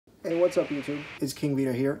Hey, what's up YouTube? It's King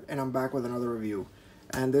Vita here, and I'm back with another review.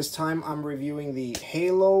 And this time I'm reviewing the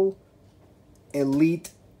Halo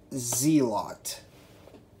Elite Zealot.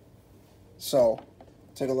 So,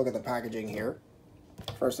 take a look at the packaging here,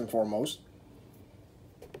 first and foremost.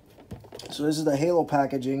 So this is the Halo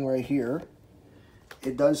packaging right here.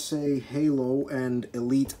 It does say Halo and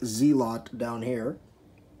Elite Zealot down here.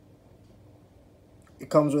 It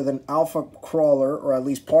comes with an alpha crawler, or at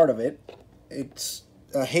least part of it. It's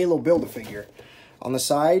a Halo Build-A-Figure. On the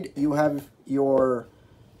side, you have your,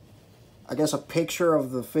 I guess, a picture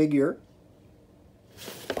of the figure.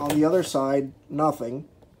 On the other side, nothing.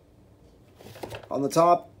 On the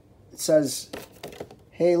top, it says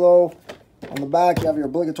Halo. On the back, you have your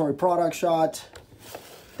obligatory product shot.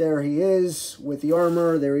 There he is with the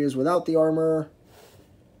armor. There he is without the armor.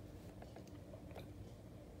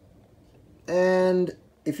 And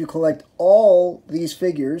if you collect all these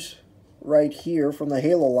figures right here from the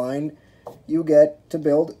Halo line, you get to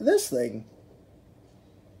build this thing.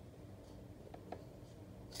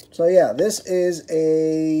 So yeah, this is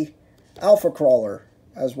a alpha crawler,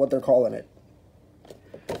 as what they're calling it.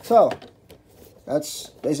 So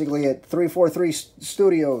that's basically it. 343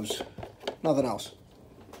 Studios, nothing else.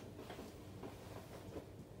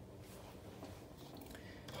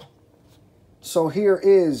 So here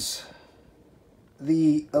is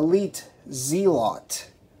the Elite Zealot,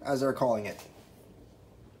 as they're calling it.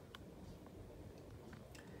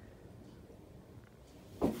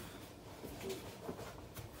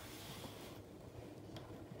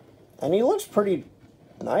 And he looks pretty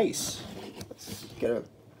nice. Let's get a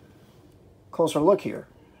closer look here.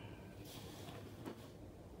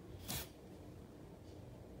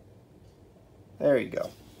 There you go.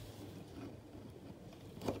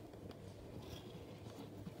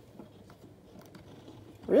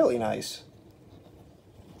 Really nice.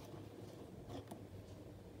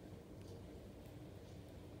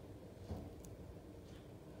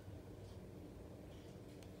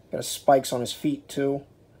 Got spikes on his feet too,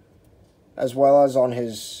 as well as on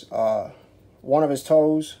his one of his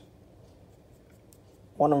toes.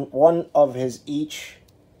 One of his each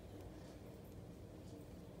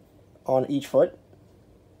on each foot.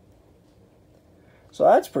 So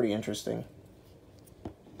that's pretty interesting.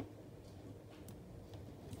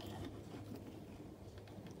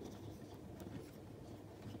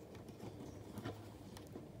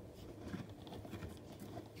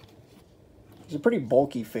 He's a pretty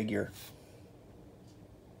bulky figure.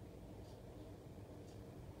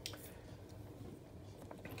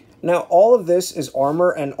 Now, all of this is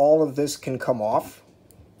armor, and all of this can come off,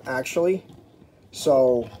 actually.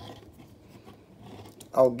 So,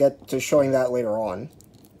 I'll get to showing that later on.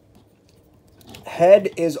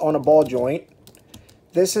 Head is on a ball joint.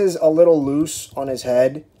 This is a little loose on his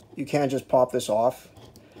head. You can't just pop this off.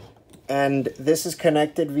 And this is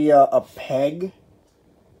connected via a peg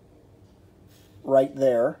right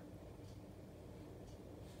there,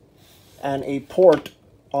 and a port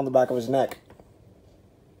on the back of his neck.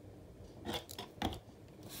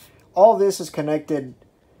 All this is connected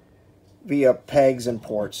via pegs and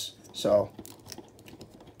ports. So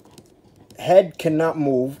head cannot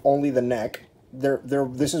move, only the neck.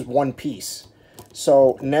 This is one piece.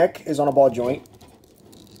 So neck is on a ball joint.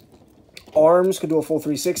 Arms can do a full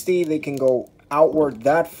 360. They can go outward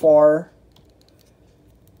that far.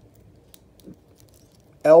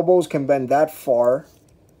 Elbows can bend that far.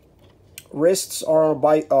 Wrists are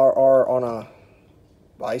on a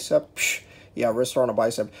bicep. Psh, yeah, wrists are on a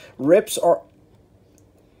bicep.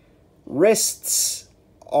 Wrists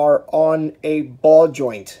are on a ball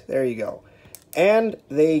joint. There you go. And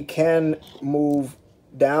they can move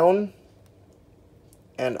down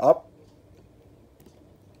and up.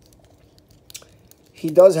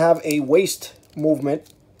 He does have a waist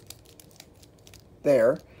movement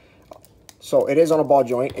there. So it is on a ball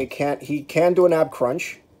joint. He can do an ab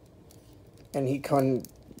crunch, and he can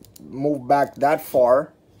move back that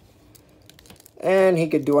far, and he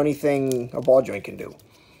could do anything a ball joint can do.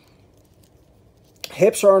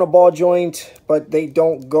 Hips are on a ball joint, but they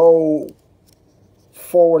don't go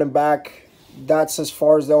forward and back. That's as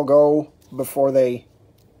far as they'll go before they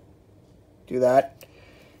do that.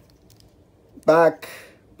 Back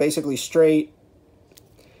basically straight.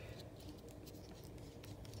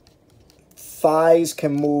 Thighs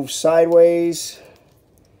can move sideways.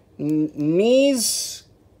 Knees,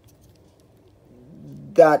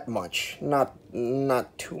 that much, not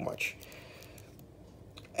too much.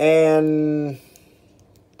 And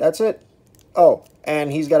that's it. Oh,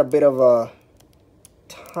 and he's got a bit of a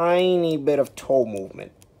tiny bit of toe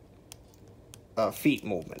movement, feet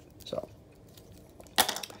movement. So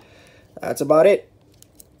that's about it.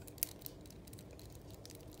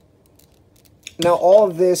 Now, all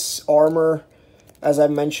of this armor, as I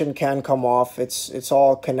mentioned, can come off. It's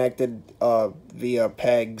all connected via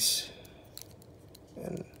pegs.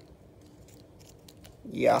 And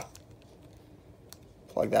yeah.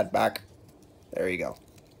 Plug that back. There you go.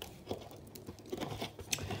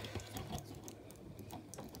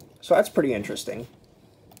 So that's pretty interesting.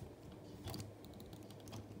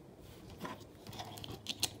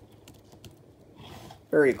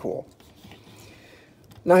 Very cool.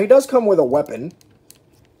 Now, he does come with a weapon.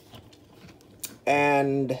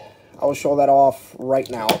 And I'll show that off right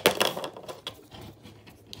now.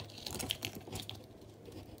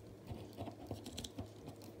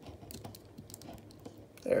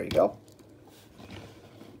 There you go.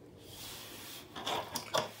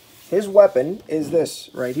 His weapon is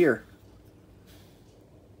this right here.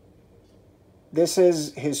 This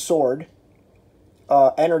is his sword.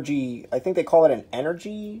 Energy, I think they call it an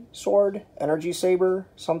energy sword, energy saber,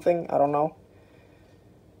 something, I don't know.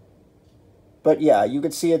 But yeah, you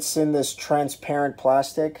can see it's in this transparent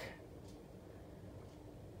plastic.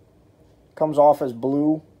 Comes off as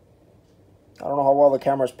blue. I don't know how well the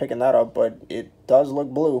camera's picking that up, but it does look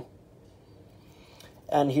blue.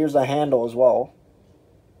 And here's the handle as well.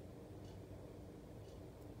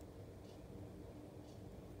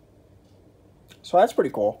 So that's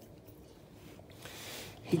pretty cool.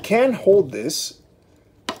 He can hold this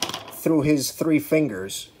through his 3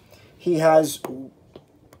 fingers. He has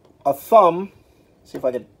a thumb. See if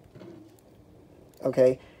I could.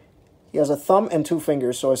 Okay. He has a thumb and 2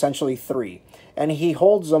 fingers, so essentially 3. And he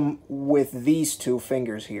holds them with these 2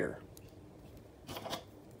 fingers here.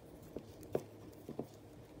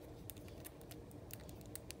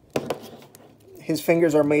 His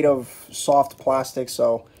fingers are made of soft plastic,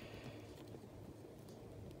 so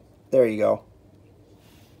there you go.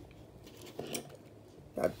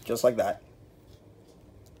 Just like that.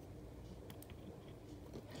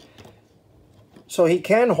 So he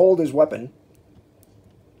can hold his weapon,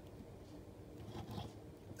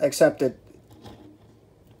 except it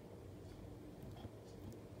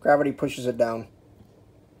gravity pushes it down.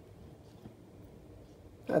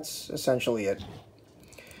 That's essentially it.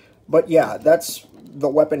 But yeah, that's the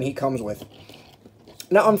weapon he comes with.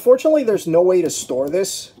 Now, unfortunately, there's no way to store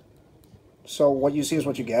this. So what you see is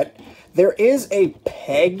what you get. There is a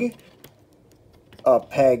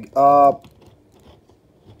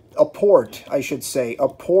port, I should say. A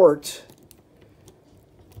port.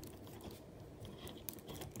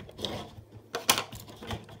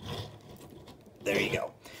 There you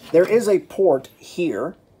go. There is a port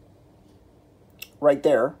here. Right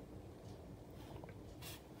there.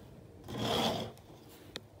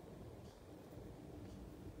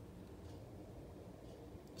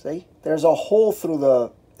 See? There's a hole through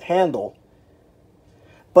the handle.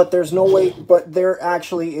 But there's no way, but there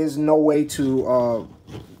actually is no way to,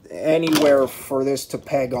 anywhere for this to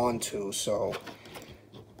peg onto, so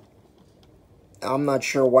I'm not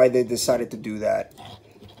sure why they decided to do that.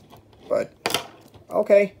 But,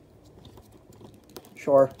 okay.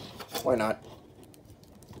 Sure. Why not?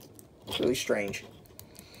 It's really strange.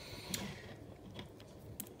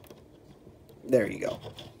 There you go.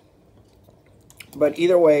 But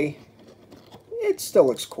either way, it still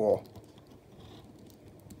looks cool.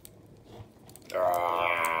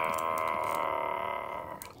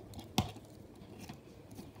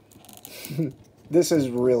 This is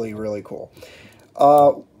really, really cool.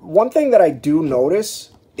 One thing that I do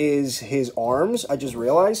notice is his arms. I just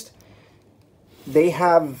realized they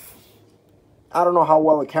have, I don't know how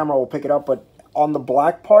well the camera will pick it up, but on the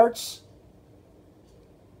black parts,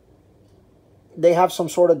 they have some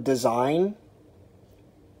sort of design.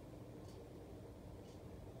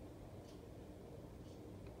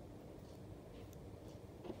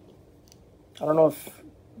 I don't know if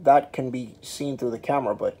that can be seen through the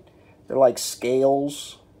camera, but they're like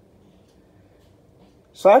scales.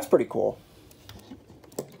 So that's pretty cool.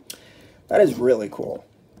 That is really cool.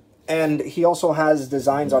 And he also has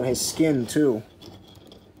designs on his skin too,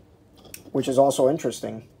 which is also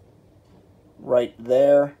interesting. Right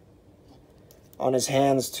there. On his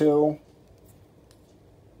hands too.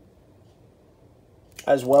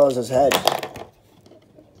 As well as his head.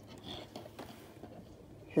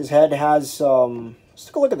 His head has, let's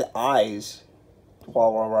take a look at the eyes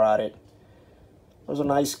while we're at it. Those are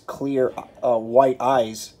nice, clear, white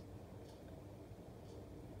eyes.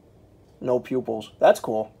 No pupils. That's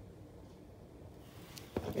cool.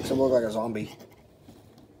 Makes him look like a zombie.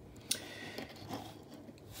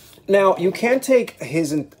 Now, you can't take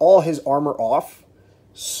all his armor off,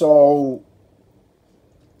 so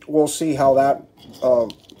we'll see how that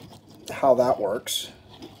works.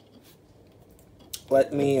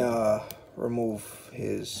 Let me remove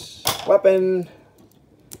his weapon.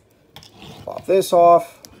 Pop this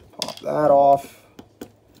off. Pop that off.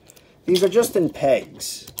 These are just in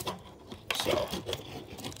pegs. So.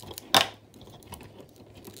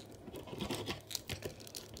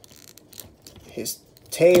 His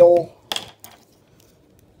tail.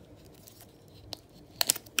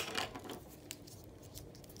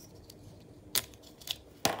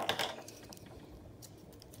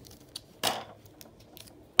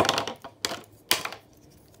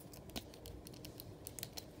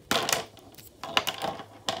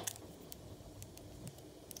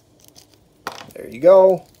 There you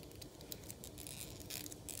go.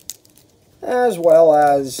 As well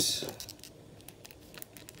as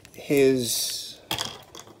his,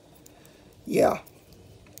 yeah.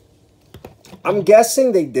 I'm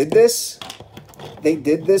guessing they did this. They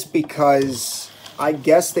did this because I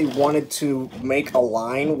guess they wanted to make a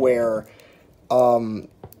line where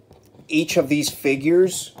each of these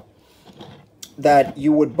figures that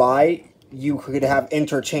you would buy, you could have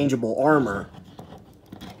interchangeable armor.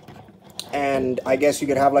 And I guess you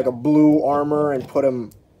could have like a blue armor and put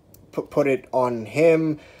it on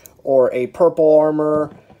him, or a purple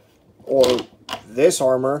armor, or this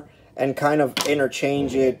armor, and kind of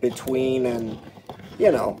interchange it between, and you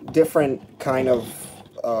know, different kind of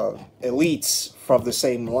elites from the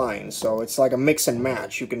same line. So it's like a mix and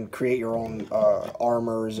match. You can create your own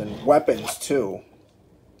armors and weapons too.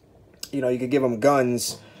 You know, you could give them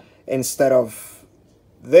guns instead of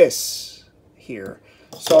this here.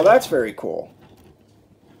 So that's very cool.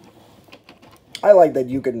 I like that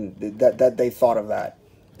you can that they thought of that.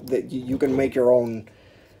 That you can make your own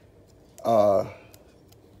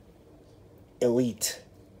elite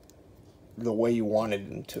the way you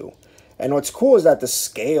wanted them to. And what's cool is that the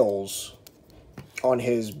scales on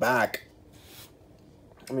his back.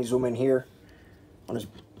 Let me zoom in here on his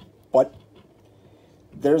butt.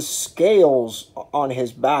 There's scales on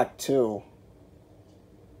his back too.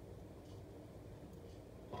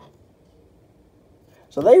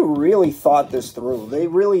 So they really thought this through. They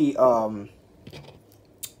really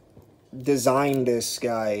designed this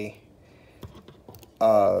guy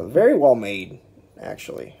very well made,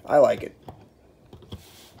 actually. I like it.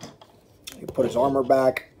 He put his armor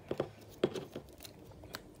back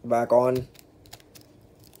on.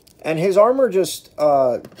 And his armor just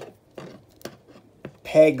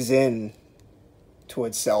pegs in to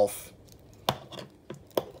itself.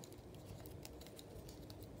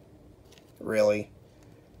 Really.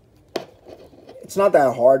 It's not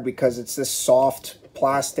that hard because it's this soft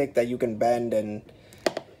plastic that you can bend, and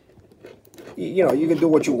you know, you can do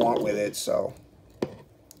what you want with it. So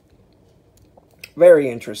very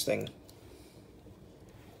interesting.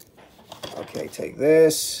 Okay, take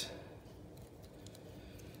this,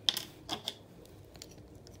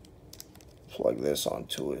 plug this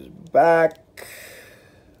onto his back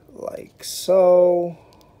like so.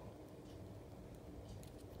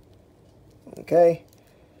 Okay,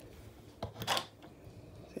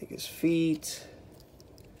 take his feet.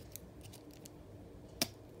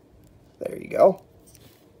 There you go.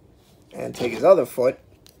 And take his other foot.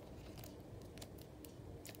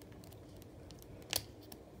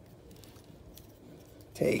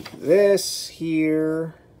 Take this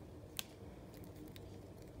here.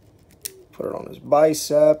 Put it on his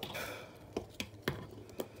bicep.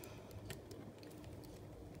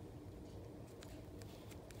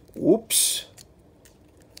 Whoops.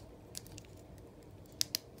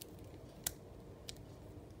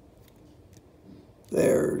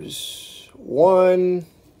 There's one.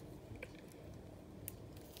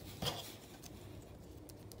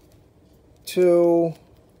 Two.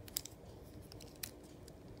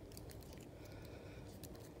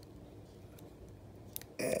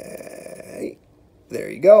 There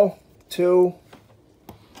you go. Two.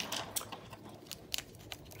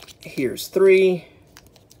 Here's three.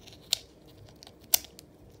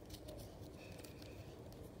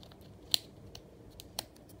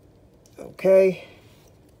 Okay.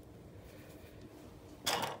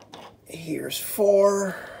 Here's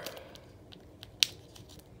four.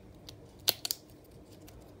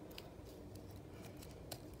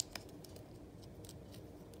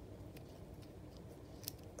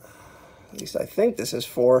 At least I think this is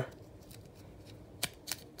four.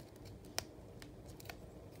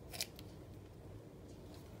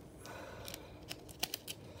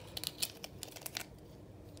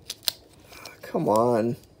 Come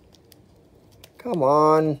on. Come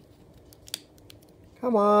on.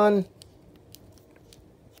 Come on.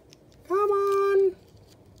 Come on.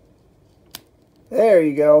 There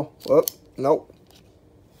you go. Whoop. Nope.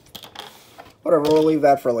 Whatever, we'll leave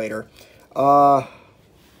that for later.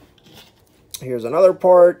 Here's another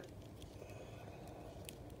part.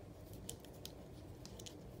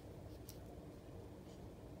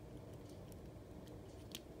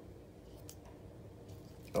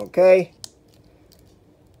 Okay.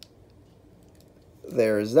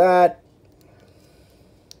 There's that.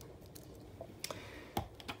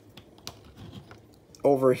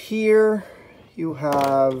 Over here, you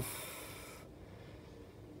have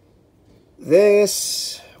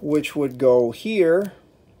this, which would go here.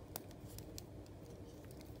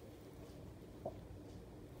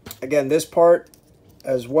 Again, this part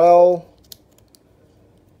as well.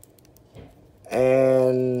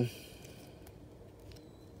 And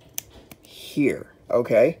here.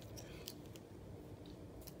 Okay.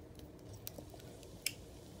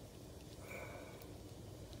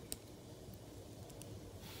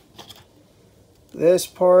 This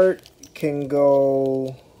part can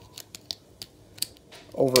go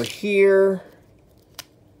over here.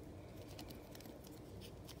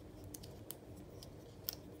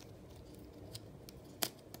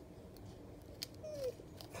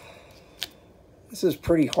 This is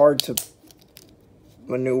pretty hard to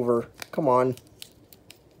maneuver. Come on.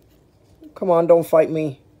 Come on, don't fight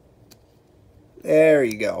me. There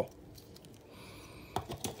you go.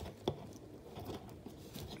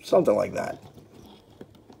 Something like that.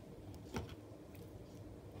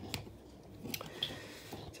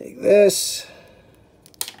 Take this.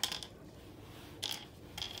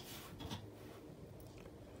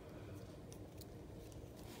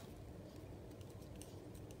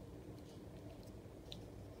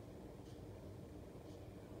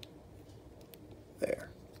 There.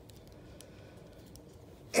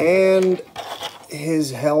 And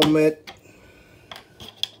his helmet.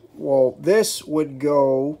 Well, this would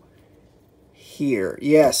go here.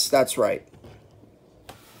 Yes, that's right.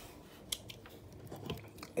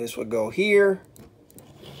 This would go here.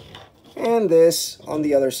 And this on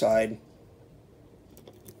the other side.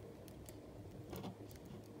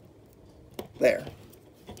 There.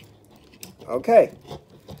 Okay.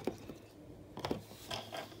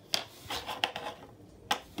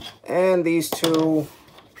 And these two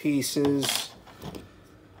pieces,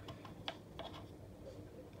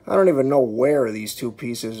 I don't even know where these two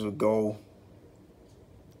pieces would go.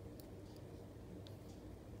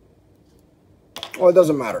 Well, it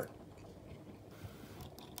doesn't matter.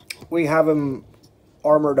 We have him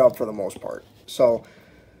armored up for the most part. So,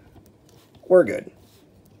 we're good.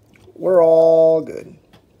 We're all good.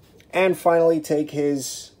 And finally take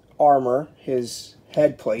his armor, his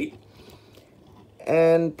head plate,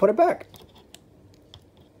 and put it back.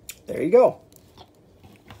 There you go.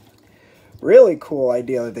 Really cool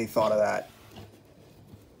idea that they thought of that.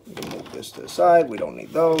 Move this to the side. We don't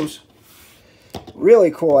need those.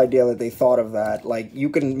 Really cool idea that they thought of that. Like, you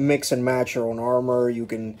can mix and match your own armor. You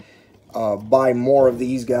can buy more of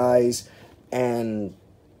these guys and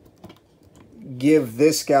give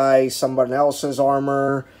this guy somebody else's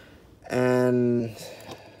armor. And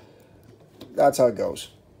that's how it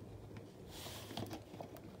goes.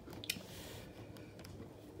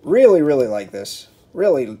 Really, really like this.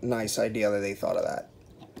 Really nice idea that they thought of that.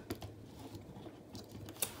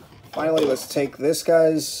 Finally, let's take this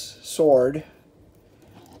guy's sword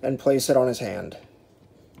and place it on his hand.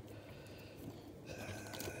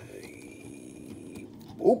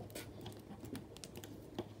 Oop.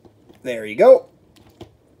 There you go.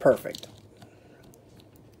 Perfect.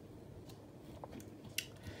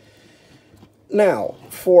 Now,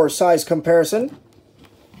 for size comparison,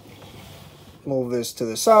 move this to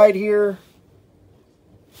the side here.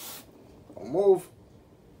 I'll move.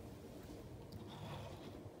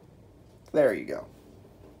 There you go.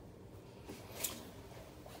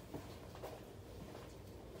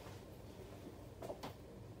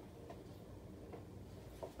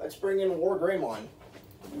 Let's bring in War Greymon.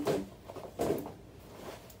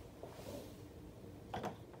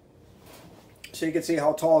 So you can see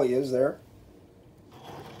how tall he is there.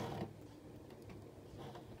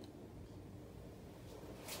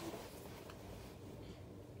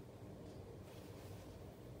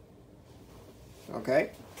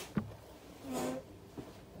 Okay.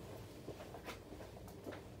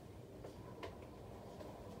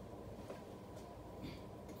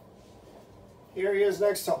 Here he is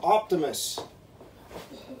next to Optimus.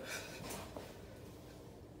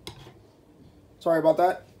 Sorry about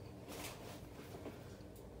that.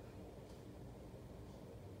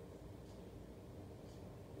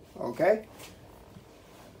 Okay.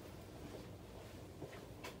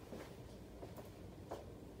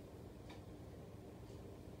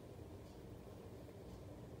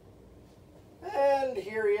 And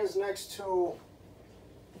here he is next to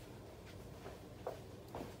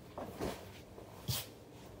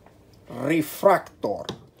Refractor.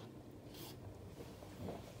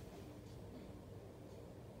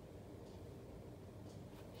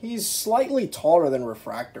 He's slightly taller than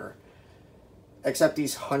Refractor, except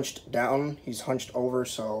he's hunched down. He's hunched over,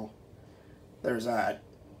 so there's that.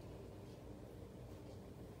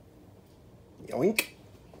 Yoink.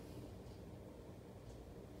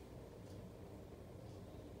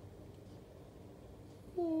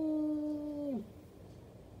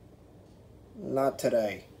 Not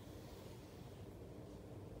today.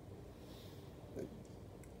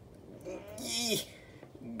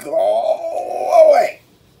 Go away.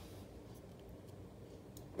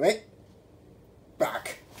 Wait.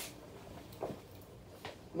 Back.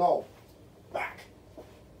 No. Back.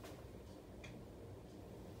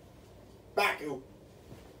 Back, you.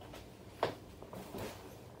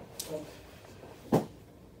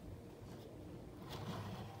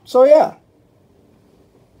 So yeah.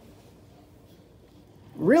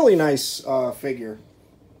 Really nice figure.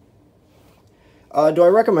 Do I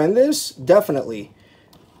recommend this? Definitely.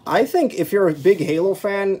 I think if you're a big Halo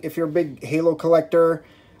fan, if you're a big Halo collector,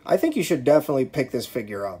 I think you should definitely pick this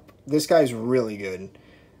figure up. This guy's really good.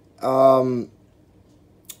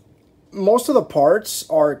 Most of the parts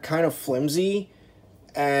are kind of flimsy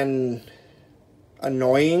and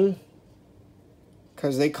annoying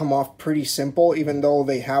because they come off pretty simple, even though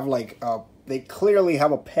they have like they clearly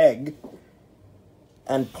have a peg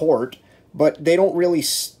and port, but they don't really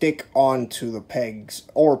stick onto the pegs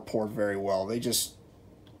or port very well. They're just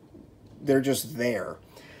there.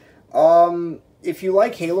 If you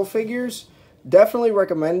like Halo figures, definitely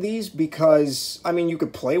recommend these because, I mean, you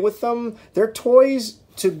could play with them. They're toys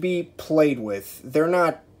to be played with. They're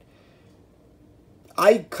not...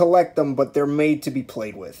 I collect them, but they're made to be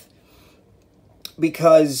played with.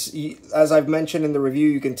 Because, as I've mentioned in the review,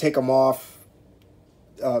 you can take them off,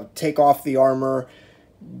 take off the armor,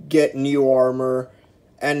 get new armor,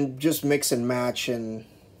 and just mix and match and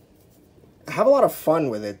have a lot of fun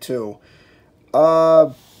with it too.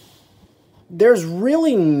 There's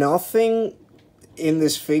really nothing in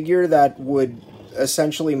this figure that would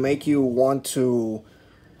essentially make you want to,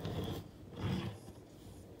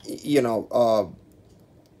 you know,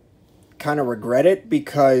 kind of regret it,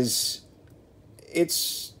 because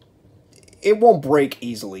it won't break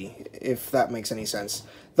easily, if that makes any sense.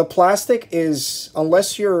 The plastic is,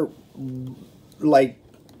 unless you're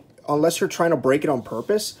trying to break it on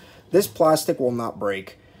purpose, this plastic will not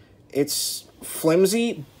break. It's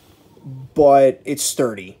flimsy, but it's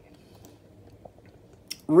sturdy.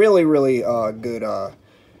 Really, really good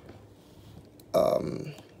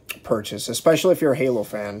purchase, especially if you're a Halo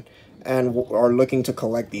fan and are looking to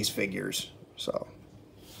collect these figures. So,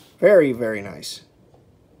 very, very nice.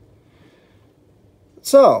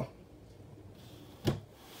 So,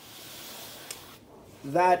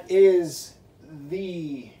 that is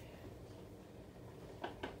the...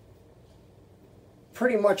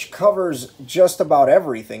 pretty much covers just about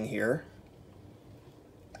everything here.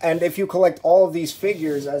 And if you collect all of these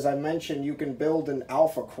figures, as I mentioned, you can build an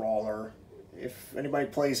alpha crawler. If anybody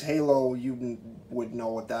plays Halo, you would know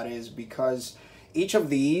what that is, because each of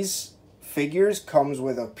these figures comes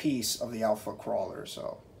with a piece of the alpha crawler.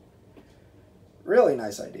 So, really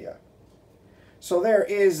nice idea. So there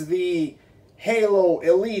is the Halo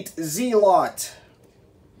Elite Zealot.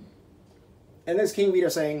 And this King Vita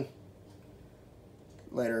saying,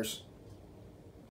 laters.